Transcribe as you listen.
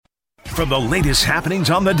from the latest happenings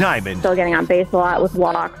on the diamond. Still getting on base a lot with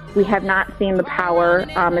walks. We have not seen the power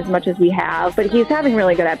as much as we have, but he's having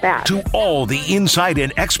really good at-bats. To all the insight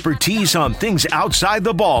and expertise on things outside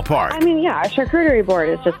the ballpark. I mean, yeah, our charcuterie board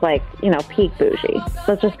is just like, peak bougie.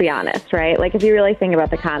 Let's just be honest, right? Like, if you really think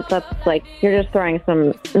about the concept, it's like you're just throwing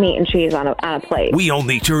some meat and cheese on a plate. We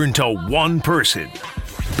only turn to one person.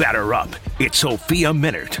 Batter up. It's Sophia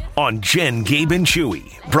Minnaert on Jen, Gabe, and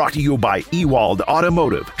Chewy. Brought to you by Ewald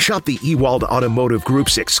Automotive. Shop the Ewald Automotive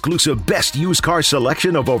Group's exclusive best used car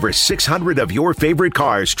selection of over 600 of your favorite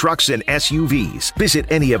cars, trucks, and SUVs. Visit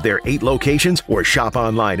any of their 8 locations or shop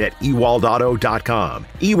online at ewaldauto.com.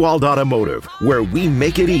 Ewald Automotive, where we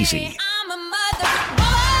make it easy.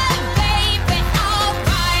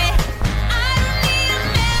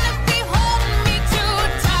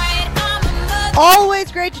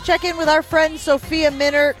 Always great to check in with our friend Sophia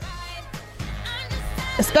Minnaert.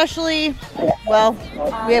 Especially,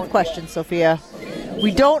 we have questions, Sophia.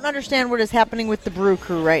 We don't understand what is happening with the Brew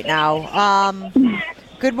Crew right now.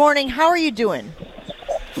 Good morning. How are you doing?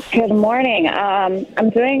 Good morning. I'm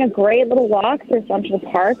doing a great little walk through Central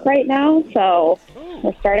Park right now, so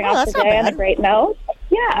we're starting off the day on a great note.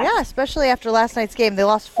 Yeah, especially after last night's game. They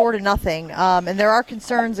lost 4-0, and there are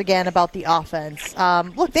concerns again about the offense.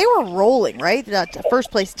 Look, they were rolling, right? The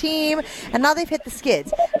first-place team, and now they've hit the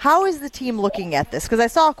skids. How is the team looking at this? Because I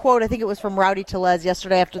saw a quote, I think it was from Rowdy Tellez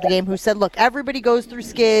yesterday after the game, who said, look, everybody goes through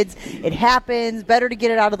skids. It happens. Better to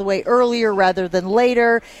get it out of the way earlier rather than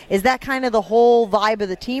later. Is that kind of the whole vibe of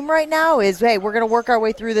the team right now? Is, hey, we're going to work our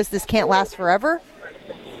way through this. This can't last forever?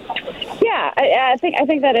 Yeah, I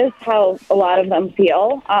think that is how a lot of them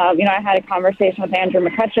feel. I had a conversation with Andrew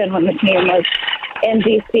McCutchen when the team was in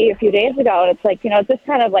D.C. a few days ago, and it's like, it's just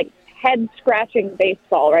kind of like head-scratching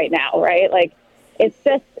baseball right now, right? Like, it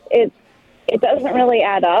doesn't really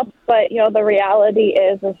add up, but, the reality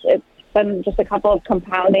is it's been just a couple of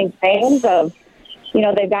compounding things of,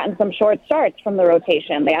 they've gotten some short starts from the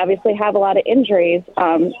rotation. They obviously have a lot of injuries,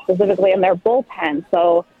 specifically in their bullpen,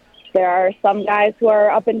 so there are some guys who are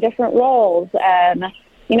up in different roles. And,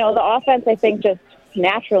 the offense, I think, just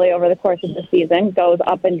naturally over the course of the season goes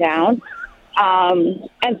up and down.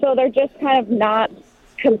 And so they're just kind of not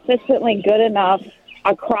consistently good enough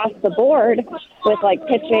across the board with, like,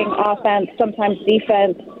 pitching, offense, sometimes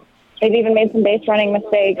defense. They've even made some base running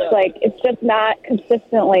mistakes. Like, it's just not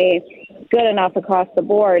consistently good enough across the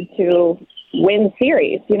board to win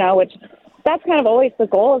series, which that's kind of always the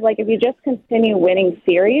goal is, like, if you just continue winning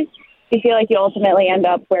series, you feel like you ultimately end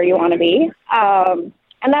up where you want to be. And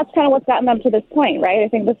that's kind of what's gotten them to this point, right? I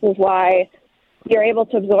think this is why you're able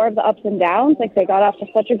to absorb the ups and downs. Like, they got off to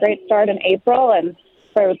such a great start in April and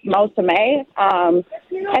for most of May. And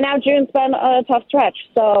now June's been a tough stretch.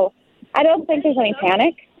 So I don't think there's any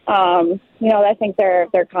panic. I think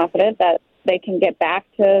they're confident that they can get back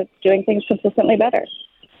to doing things consistently better.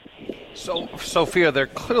 So, Sophia, they're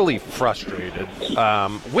clearly frustrated.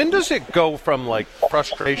 When does it go from, like,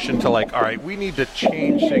 frustration to, like, all right, we need to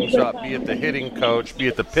change things up, be it the hitting coach, be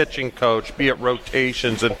it the pitching coach, be it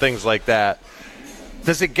rotations and things like that?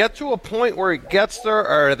 Does it get to a point where it gets there,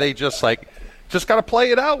 or are they just, like, just got to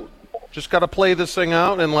play it out? Just got to play this thing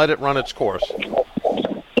out and let it run its course?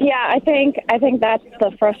 Yeah, I think that's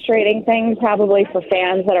the frustrating thing probably for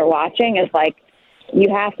fans that are watching is, like, you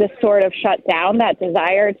have to sort of shut down that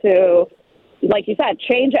desire to, like you said,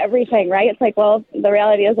 change everything, right? It's like, well, the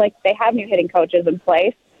reality is, like, they have new hitting coaches in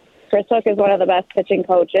place. Chris Hook is one of the best pitching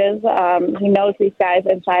coaches. He knows these guys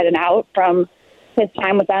inside and out from his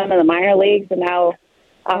time with them in the minor leagues, and now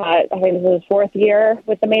I think this is his 4th year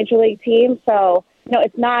with the major league team. So,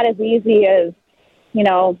 it's not as easy as,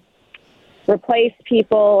 replace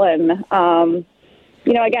people and,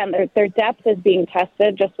 again, their depth is being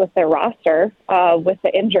tested just with their roster, with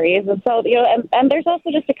the injuries. And so, and there's also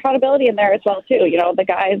just accountability in there as well, too. The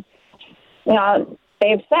guys,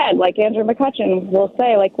 they've said, like Andrew McCutchen will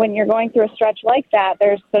say, like, when you're going through a stretch like that,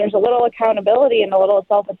 there's a little accountability and a little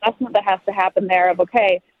self-assessment that has to happen there of,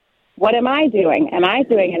 okay, what am I doing? Am I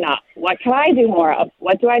doing enough? What can I do more of?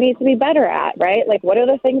 What do I need to be better at, right? Like, what are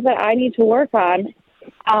the things that I need to work on?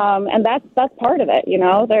 And that's part of it,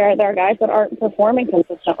 There are guys that aren't performing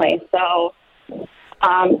consistently. So,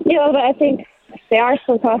 but I think they are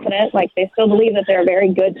still confident. Like, they still believe that they're a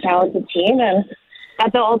very good, talented team, and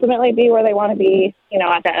that they'll ultimately be where they want to be,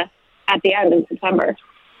 at the end in September.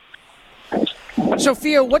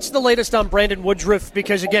 Sophia, what's the latest on Brandon Woodruff?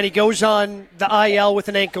 Because, again, he goes on the IL with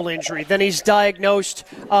an ankle injury. Then he's diagnosed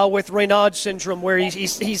with Raynaud's syndrome, where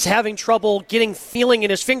he's having trouble getting feeling in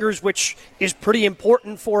his fingers, which is pretty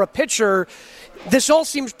important for a pitcher. This all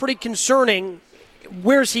seems pretty concerning.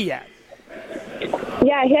 Where's he at?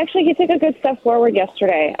 Yeah, he took a good step forward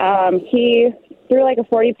yesterday. He threw like a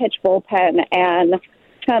 40-pitch bullpen, and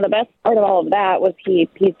kind of the best part of all of that was he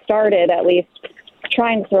started at least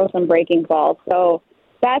trying to throw some breaking balls. So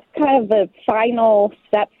that's kind of the final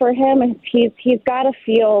step for him. And he's got to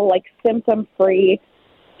feel like symptom-free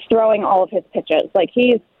throwing all of his pitches. Like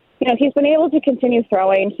he's been able to continue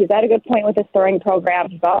throwing. He's at a good point with his throwing program.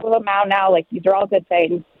 He's off of a mound now. Like these are all good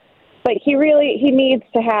things. But he needs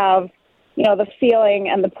to have, the feeling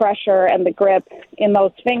and the pressure and the grip in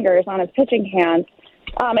those fingers on his pitching hands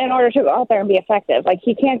in order to go out there and be effective. Like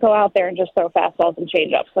he can't go out there and just throw fastballs and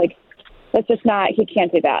changeups. Like that's just not. He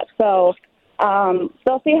can't do that. So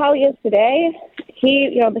they'll see how he is today.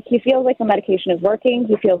 He feels like the medication is working.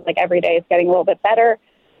 He feels like every day is getting a little bit better.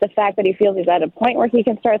 The fact that he feels he's at a point where he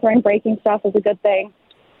can start throwing breaking stuff is a good thing.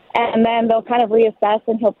 And then they'll kind of reassess,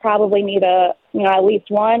 and he'll probably need at least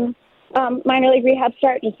one minor league rehab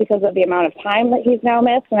start just because of the amount of time that he's now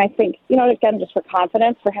missed. And I think, again, just for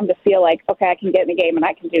confidence, for him to feel like, okay, I can get in the game and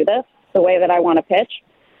I can do this the way that I want to pitch.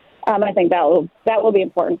 I think that will be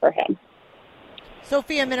important for him.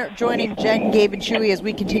 Sophia Minnaert joining Jen, Gabe, and Chewy as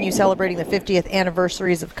we continue celebrating the 50th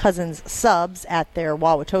anniversaries of Cousins Subs at their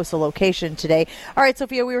Wauwatosa location today. All right,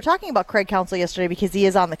 Sophia, we were talking about Craig Counsell yesterday because he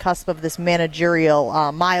is on the cusp of this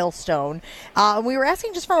managerial milestone. And we were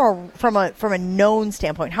asking just from a known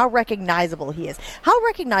standpoint how recognizable he is. How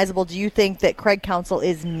recognizable do you think that Craig Counsell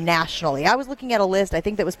is nationally? I was looking at a list, I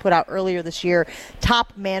think that was put out earlier this year,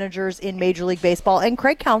 top managers in Major League Baseball, and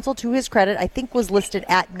Craig Counsell, to his credit, I think was listed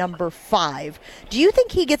at number 5. Do you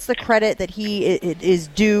think he gets the credit that he is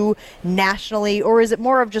due nationally, or is it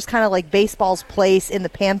more of just kind of like baseball's place in the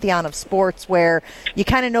pantheon of sports where you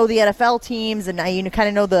kind of know the NFL teams and you kind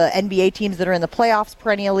of know the NBA teams that are in the playoffs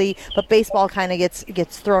perennially, but baseball kind of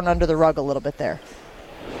gets thrown under the rug a little bit there?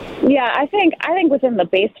 Yeah, I think within the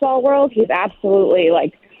baseball world, he's absolutely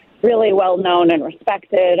like really well known and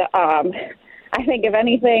respected. I think if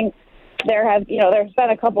anything, there's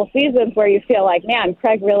been a couple seasons where you feel like, man,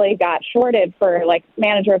 Craig really got shorted for like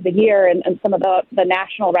manager of the year and some of the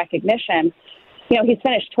national recognition. He's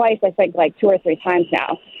finished twice, I think, like 2 or 3 times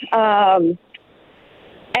now.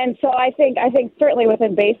 And so I think certainly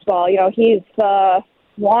within baseball, he's the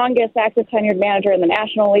longest active tenured manager in the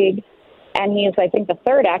National League, and he's, I think, the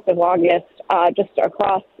 3rd active longest just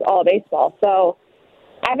across all of baseball. So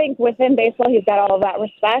I think within baseball, he's got all of that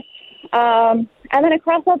respect. And then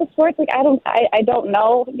across all the sports, like I don't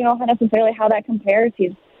know, necessarily how that compares.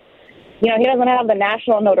 He's, he doesn't have the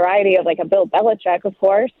national notoriety of like a Bill Belichick, of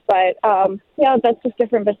course, but that's just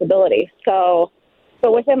different visibility. So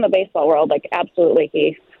within the baseball world, like absolutely,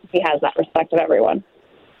 he has that respect of everyone.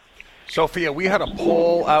 Sophia, we had a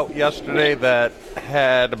poll out yesterday that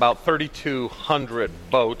had about 3,200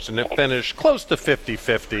 votes, and it finished close to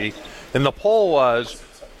 50-50. And the poll was,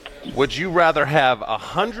 would you rather have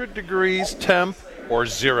 100 degrees temp or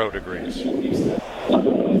 0 degrees?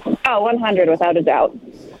 Oh, 100 without a doubt.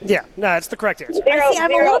 Yeah, no, that's the correct answer.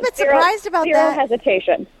 I'm a little bit surprised about that. Zero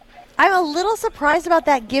hesitation. I'm a little surprised about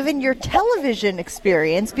that given your television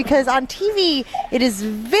experience, because on TV it is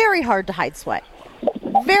very hard to hide sweat.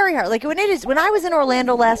 Very hard. Like when I was in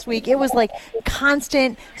Orlando last week, it was like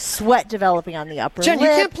constant sweat developing on the upper Jen, lip.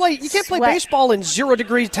 you can't play baseball in 0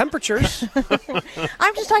 degree temperatures.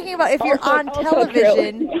 I'm just talking about if you're on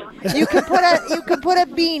television, you can put a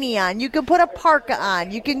beanie on, you can put a parka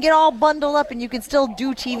on, you can get all bundled up, and you can still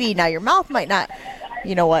do TV. Now your mouth might not.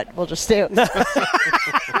 You know what? We'll just stay. But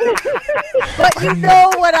you know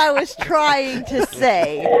what I was trying to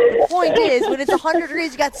say. The point is, when it's 100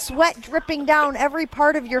 degrees, you got sweat dripping down every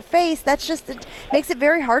part of your face. It makes it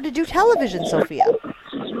very hard to do television, Sophia.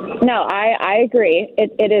 No, I agree.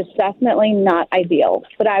 It is definitely not ideal,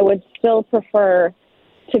 but I would still prefer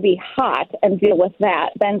to be hot and deal with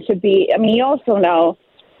that than to be. I mean, you also know,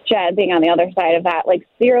 Jed, being on the other side of that, like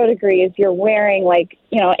 0 degrees, you're wearing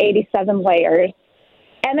 87 layers.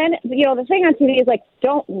 And then, the thing on TV is, like,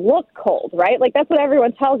 don't look cold, right? Like, that's what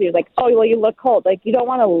everyone tells you. Like, oh, well, you look cold. Like, you don't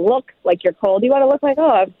want to look like you're cold. You want to look like,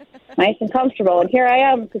 oh, I'm nice and comfortable. And here I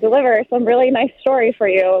am to deliver some really nice story for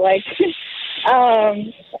you. Like,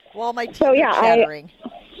 while my teeth are chattering.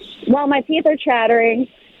 While my teeth are chattering,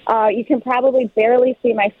 you can probably barely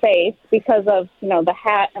see my face because of, the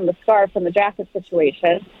hat and the scarf and the jacket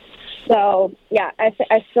situation. So, yeah,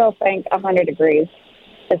 I still think 100 degrees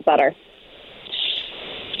is better.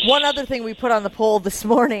 One other thing we put on the poll this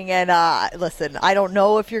morning, and listen, I don't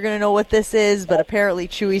know if you're going to know what this is, but apparently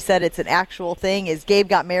Chewy said it's an actual thing, is Gabe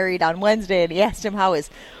got married on Wednesday, and he asked him how his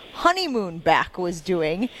honeymoon back was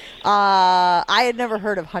doing. I had never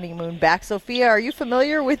heard of honeymoon back. Sophia, are you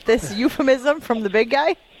familiar with this euphemism from the big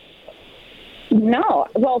guy? No.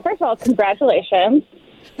 Well, first of all, congratulations.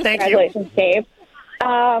 Thank Congratulations, Gabe.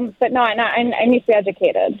 But no, I need to be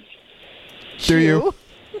educated. Do you?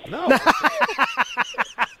 No.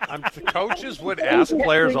 The coaches would ask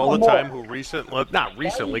players all the time who not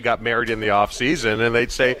recently got married in the off season, and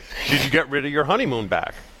they'd say, "Did you get rid of your honeymoon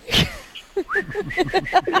back?"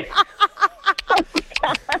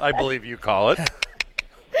 I believe you call it.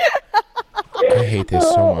 I hate this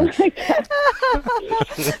so much. For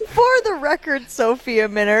the record, Sophia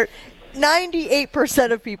Minnaert,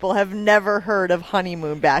 98% of people have never heard of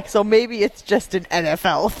honeymoon back, so maybe it's just an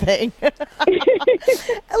NFL thing.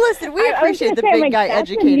 Listen, we appreciate the big guy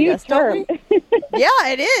educating us, don't we? Yeah,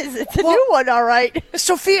 it is. It's a new one, all right.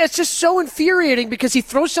 Sophia, it's just so infuriating because he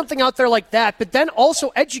throws something out there like that, but then also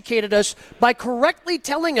educated us by correctly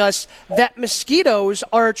telling us that mosquitoes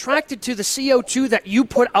are attracted to the CO2 that you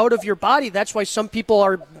put out of your body. That's why some people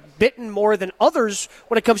are bitten more than others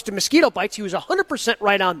when it comes to mosquito bites. He was 100%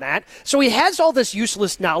 right on that. So he has all this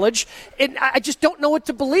useless knowledge, and I just don't know what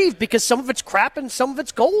to believe because some of it's crap and some of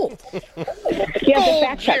it's gold. You have to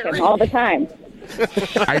fact check him all the time.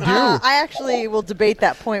 I do. I actually will debate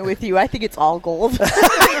that point with you. I think it's all gold.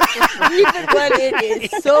 Even when it is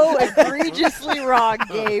so egregiously wrong,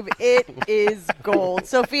 Gabe, it is gold.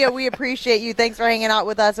 Sophia, we appreciate you. Thanks for hanging out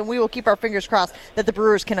with us, and we will keep our fingers crossed that the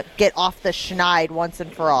Brewers can get off the schneid once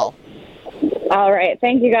and for all. All right.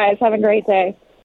 Thank you, guys. Have a great day.